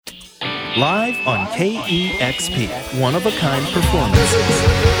Live on KEXP, one-of-a-kind performances.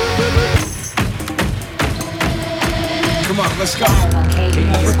 Come on, let's go.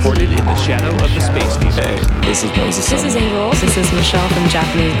 Recorded in the shadow of the space station. Hey, this is Moses. This is Angel. This is Michelle from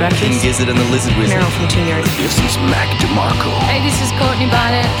Japanese Breakfast. King Gizzard and the Lizard Wizard. Meryl from Teen Yard. This is Mac DeMarco. Hey, this is Courtney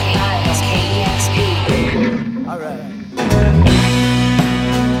Bonnet. KEXP. All right.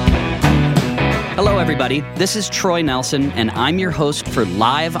 Hello, everybody. This is Troy Nelson, and I'm your host for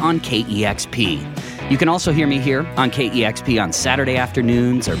Live on KEXP. You can also hear me here on KEXP on Saturday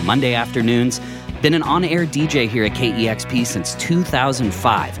afternoons or Monday afternoons. Been an on-air DJ here at KEXP since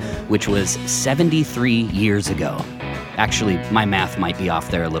 2005, which was 73 years ago. Actually, my math might be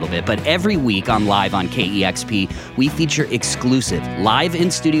off there a little bit, but every week on Live on KEXP, we feature exclusive live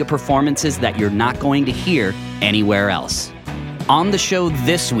in-studio performances that you're not going to hear anywhere else. On the show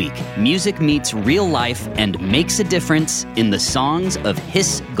this week, music meets real life and makes a difference in the songs of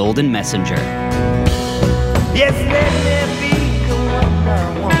Hiss Golden Messenger. Yes, let me be the one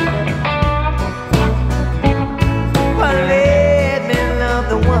I want. Well, let me love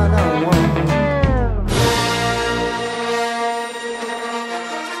the one I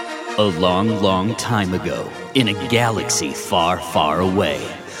want. A long, long time ago, in a galaxy far, far away,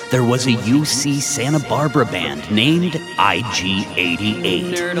 there was a UC Santa Barbara band named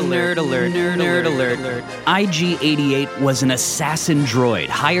IG-88. Nerd alert, alert, nerd alert. IG-88 was an assassin droid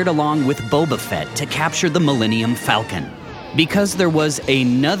hired along with Boba Fett to capture the Millennium Falcon. Because there was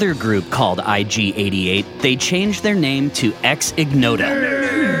another group called IG-88, they changed their name to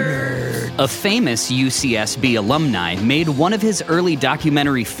Ex-Ignota. A famous UCSB alumni made one of his early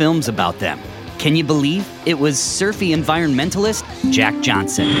documentary films about them. Can you believe it was surfy environmentalist Jack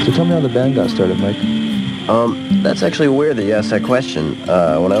Johnson? So tell me how the band got started, Mike. That's actually weird that you asked that question.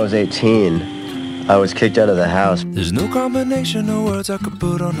 When I was 18, I was kicked out of the house. There's no combination of words I could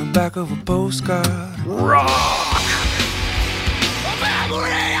put on the back of a postcard.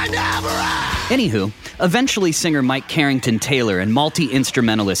 Anywho, eventually singer Mike Carrington Taylor and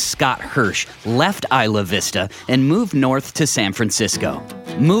multi-instrumentalist Scott Hirsch left Isla Vista and moved north to San Francisco.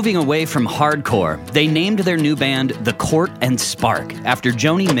 Moving away from hardcore, they named their new band The Court and Spark after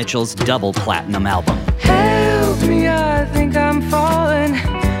Joni Mitchell's double platinum album. Help me, I think I'm falling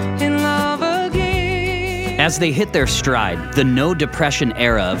in love again. As they hit their stride, the no-depression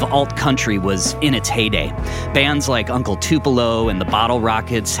era of alt-country was in its heyday. Bands like Uncle Tupelo and the Bottle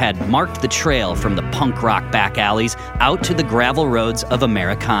Rockets had marked the trail from the punk rock back alleys out to the gravel roads of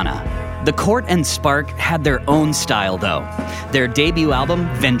Americana. The Court and Spark had their own style, though. Their debut album,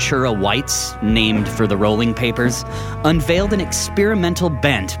 Ventura Whites, named for the rolling papers, unveiled an experimental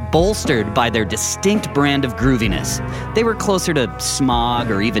bent bolstered by their distinct brand of grooviness. They were closer to Smog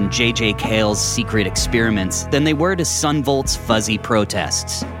or even J.J. Cale's Secret Experiments than they were to Son Volt's Fuzzy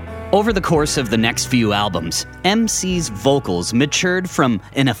Protests. Over the course of the next few albums, MC's vocals matured from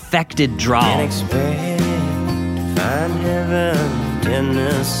an affected drawl,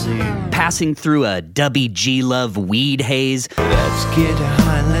 Tennessee. passing through a Dubby G-Love weed haze. Let's get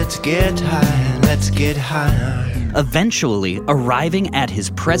high, let's get high, let's get high. Eventually arriving at his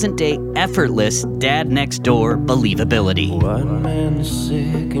present-day effortless Dad Next Door believability. One man's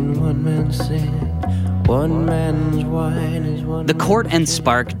sick and one man's sick. One man's wine is one. The Court and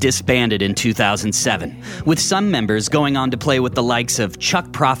Spark disbanded in 2007, with some members going on to play with the likes of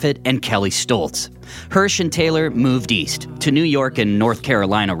Chuck Prophet and Kelly Stoltz. Hirsch and Taylor moved east, to New York and North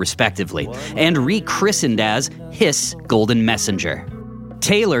Carolina respectively, and rechristened as Hiss Golden Messenger.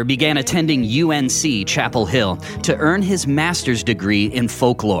 Taylor began attending UNC Chapel Hill to earn his master's degree in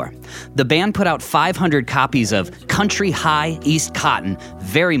folklore. The band put out 500 copies of Country High East Cotton,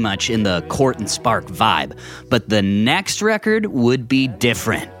 very much in the Court and Spark vibe. But the next record would be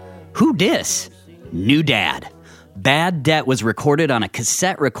different. Who dis? New Dad. Bad Debt was recorded on a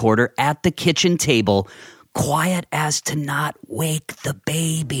cassette recorder at the kitchen table, quiet as to not wake the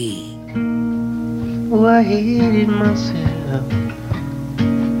baby. Oh, I hated myself,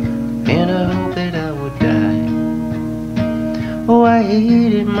 and I hope that I would die. Oh, I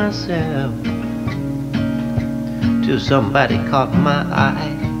hated myself till somebody caught my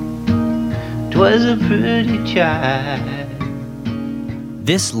eye. 'Twas a pretty child.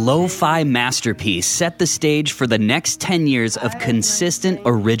 This lo-fi masterpiece set the stage for the next 10 years of consistent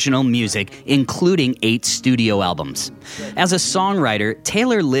original music, including 8 studio albums. As a songwriter,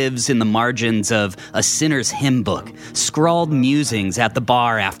 Taylor lives in the margins of A Sinner's Hymn Book, scrawled musings at the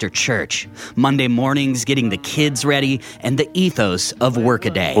bar after church, Monday mornings getting the kids ready, and the ethos of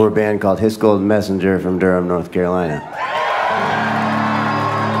workaday. We're a band called Hiss Golden Messenger from Durham, North Carolina.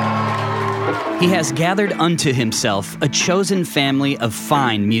 He has gathered unto himself a chosen family of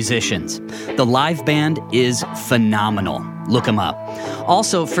fine musicians. The live band is phenomenal. Look him up.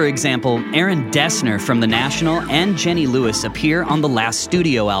 Also, for example, Aaron Dessner from The National and Jenny Lewis appear on the last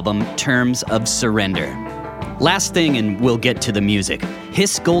studio album, Terms of Surrender. Last thing, and we'll get to the music.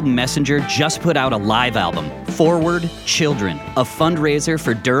 Hiss Golden Messenger just put out a live album, Forward Children, a fundraiser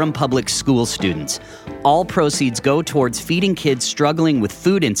for Durham Public School students. All proceeds go towards feeding kids struggling with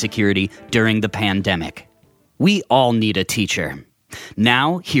food insecurity during the pandemic. We all need a teacher.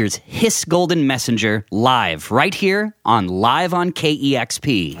 Now, here's Hiss Golden Messenger live right here on Live on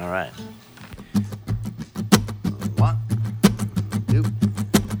KEXP. All right. 1, 2,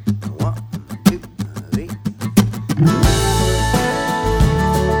 1, 2, 3.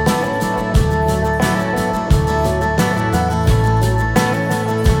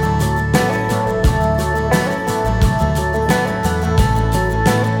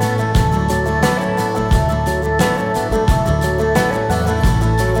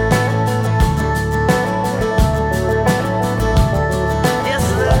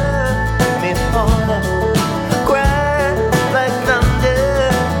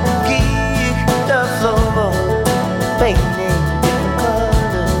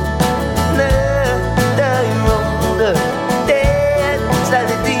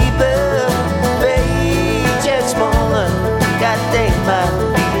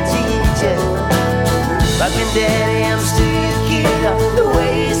 Daddy, I'm still your kid. The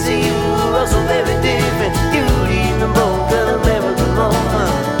way you see you are so very different. You leave the boat and I'll never come home.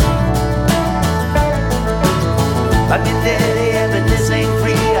 Like your daddy, happiness ain't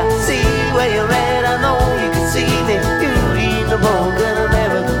free. I see where you're at, I know you can see me. You leave the boat and I'll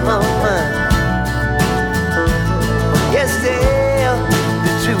never come home. Yes, still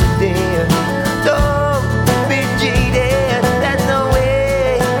the truth there. Don't be jaded. That's no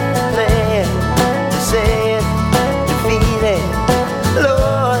way fair to say.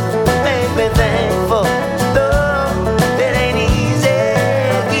 Lord, make me thankful. Though it ain't easy,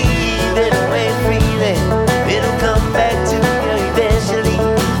 give it away freely. It'll come back to you eventually.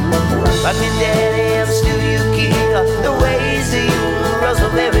 Like me, Daddy, I'm still your kid. The ways that you are so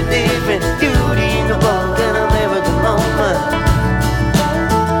very different. You in the boat and I'll never come home.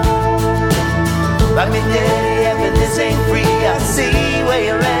 Like me, Daddy, happiness ain't free. I see where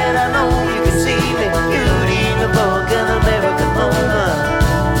you're at, I know you can see me. You in the boat and I'll never come home.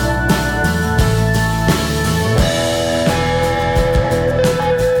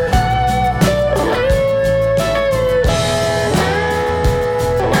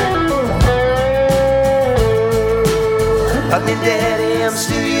 Like me, Daddy, I'm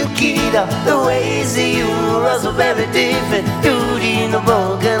still your kid. The ways that you are so very different. You in the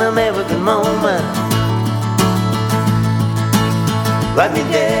boat and I'll never come home. Like me,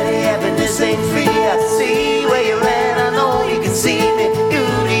 Daddy, happiness ain't free. I see where you're at, I know you can see me. You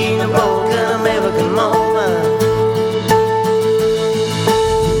in the boat and I'll never come home.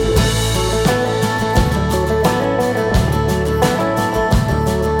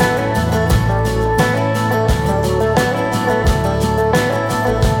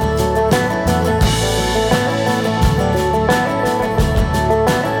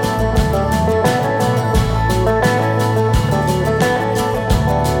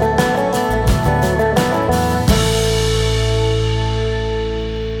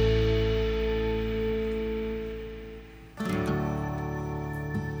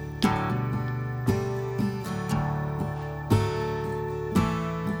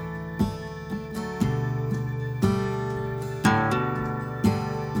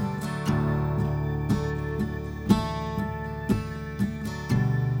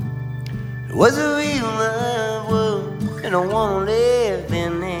 Was a real love world, and I wanna live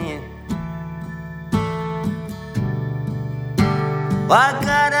in it. Well, I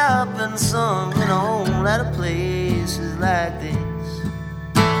got up and sung in a whole lot of places like this.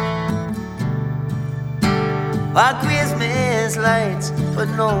 By Christmas lights, but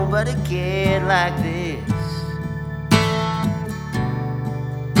nobody cared like this.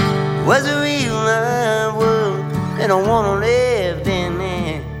 Was a real love world, and I wanna live in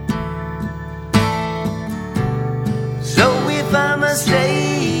it. So if I'm a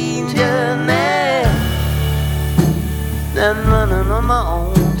stranger now, then running on my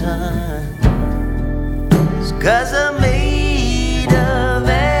own time, it's 'cause I'm made of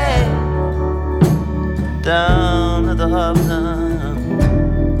it, down at the hub time.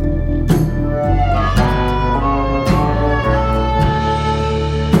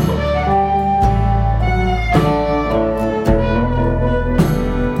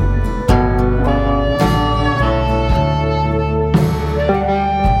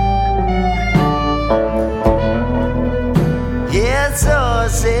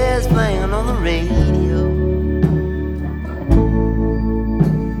 on the radio.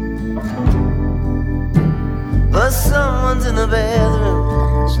 But someone's in the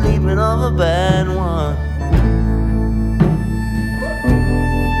bathroom, sleeping off a bad one.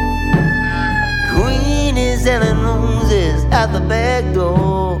 Queen is selling roses at the back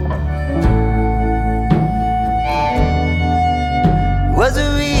door. Was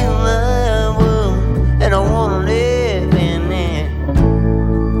a real love, and I wanna live in it.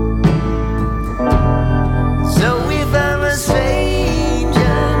 So we found a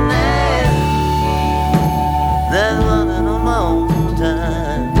stranger now that's running on my own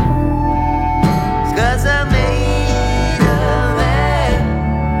time. 'Cause I made a man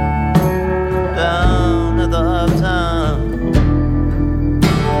down at the uptown.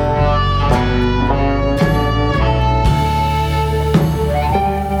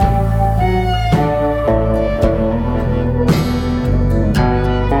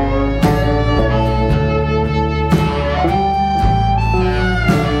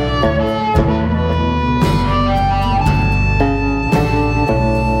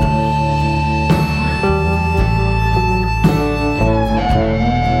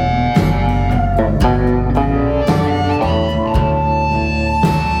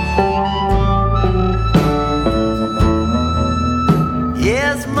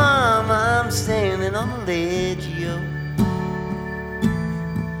 Yes, Mom, I'm standing on the ledge, yo.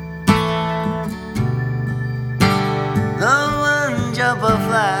 No one jump or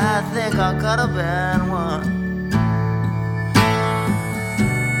fly, I think I got a bad one.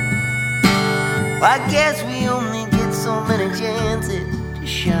 I guess we only get so many chances to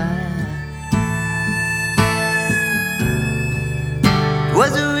shine. It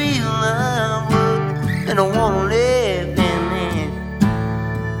was a real love, and I wanna live in it.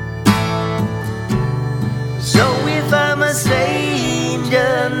 So if I'm a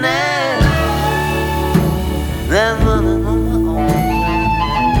stranger now, then running on my own.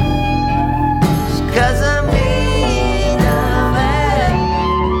 'Cause I made a man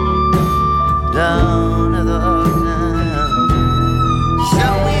down at the uptown. So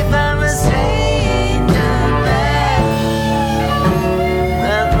if I'm a stranger now,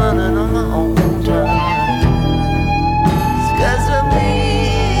 then running on my own time. 'Cause I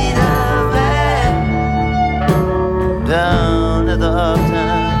made a man down at the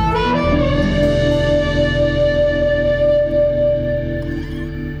uptown.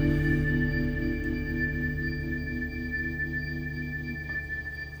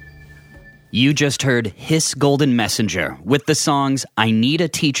 You just heard Hiss Golden Messenger with the songs I Need a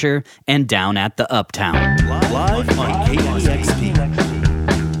Teacher and Down at the Uptown. Live on KEXP.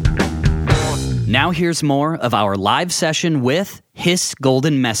 Now here's more of our live session with Hiss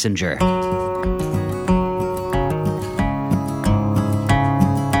Golden Messenger.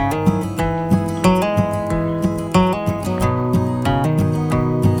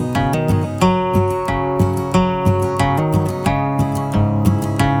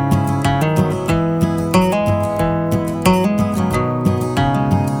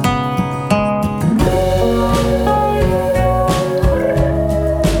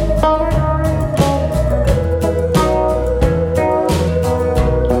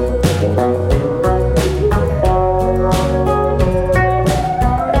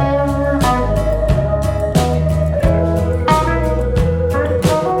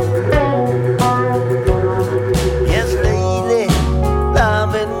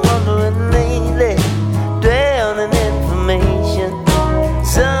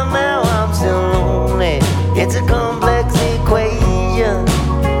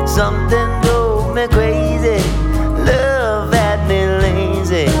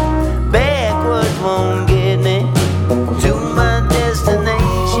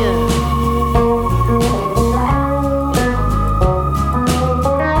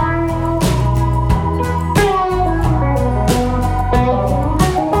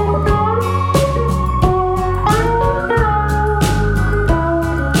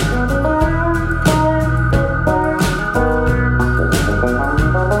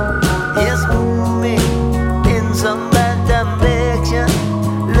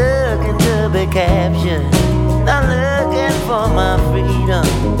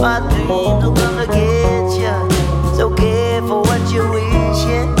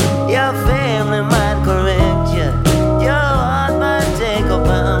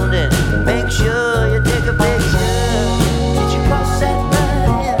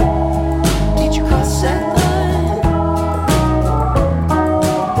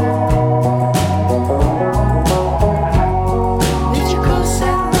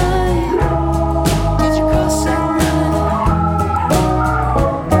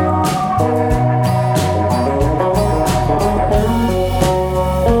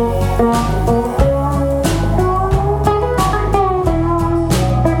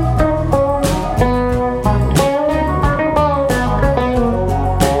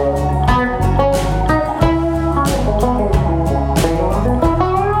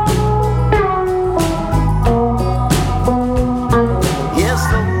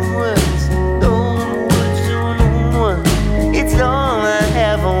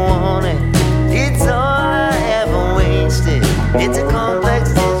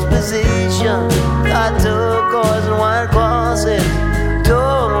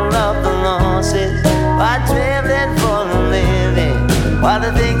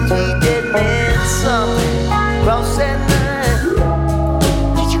 things we did meant something. Cross that line.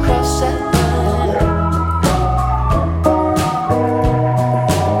 Did you cross that line?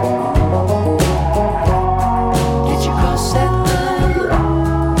 Did you cross that line?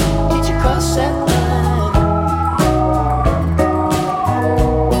 Did you cross that line?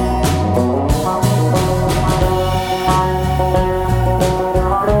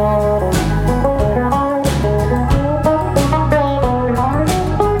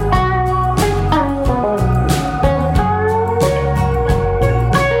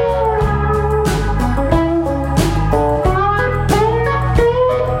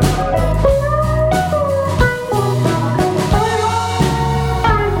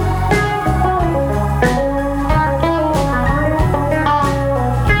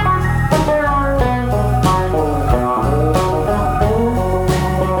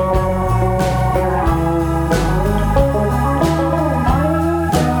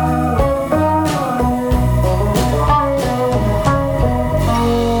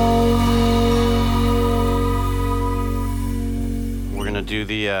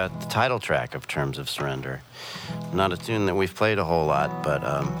 The title track of Terms of Surrender. Not a tune that we've played a whole lot, but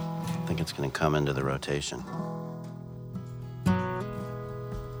I think it's going to come into the rotation.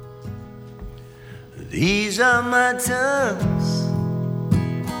 These are my terms.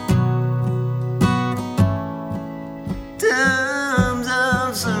 Terms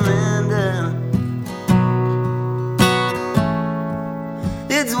of surrender.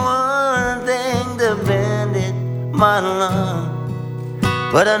 It's one thing to bend it, my love,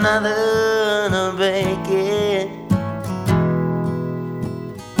 but another to break it.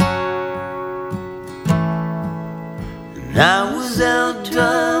 And I was out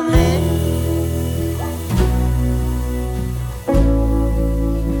drumming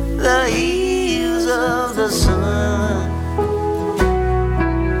the heels of the sun,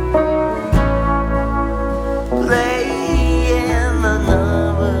 playing the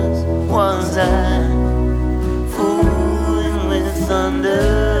numbers, was I fooling with thunder?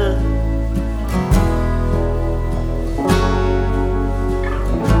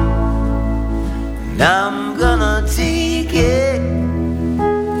 And I'm gonna take it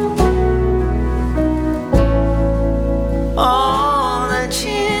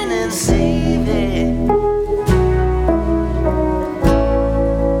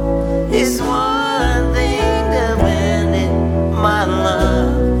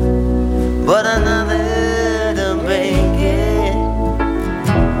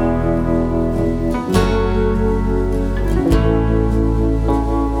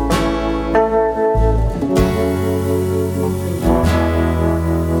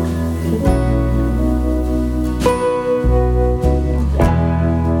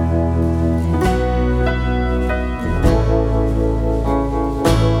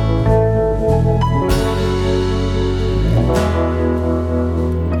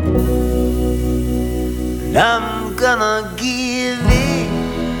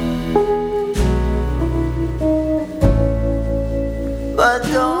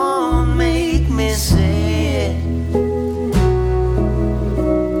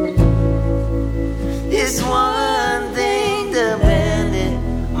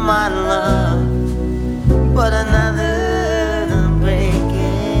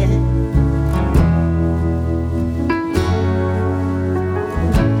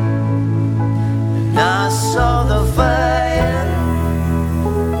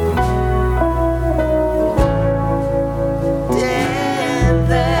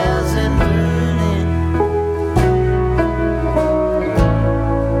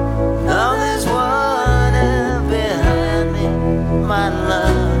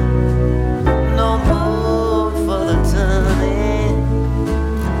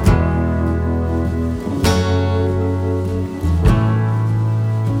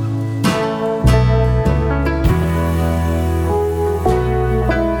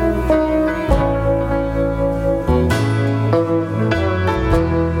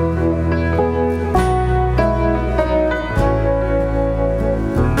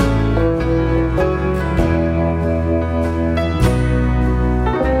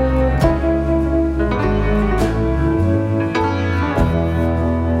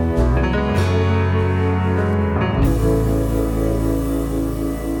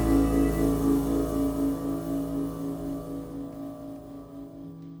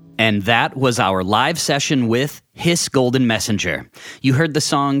And that was our live session with Hiss Golden Messenger. You heard the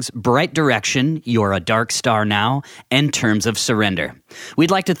songs Bright Direction, You're a Dark Star Now, and Terms of Surrender.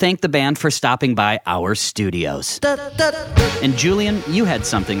 We'd like to thank the band for stopping by our studios. And Julian, you had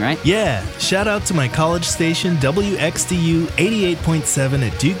something, right? Yeah, shout out to my college station WXDU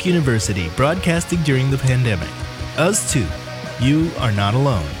 88.7 at Duke University, broadcasting during the pandemic. Us too. You are not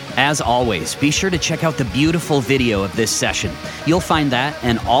alone. As always, be sure to check out the beautiful video of this session. You'll find that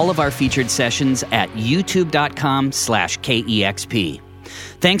and all of our featured sessions at youtube.com/KEXP.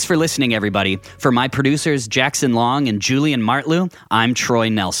 Thanks for listening, everybody. For my producers, Jackson Long and Julian Martlew, I'm Troy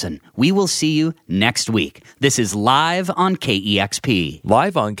Nelson. We will see you next week. This is Live on KEXP.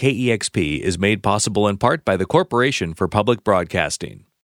 Live on KEXP is made possible in part by the Corporation for Public Broadcasting.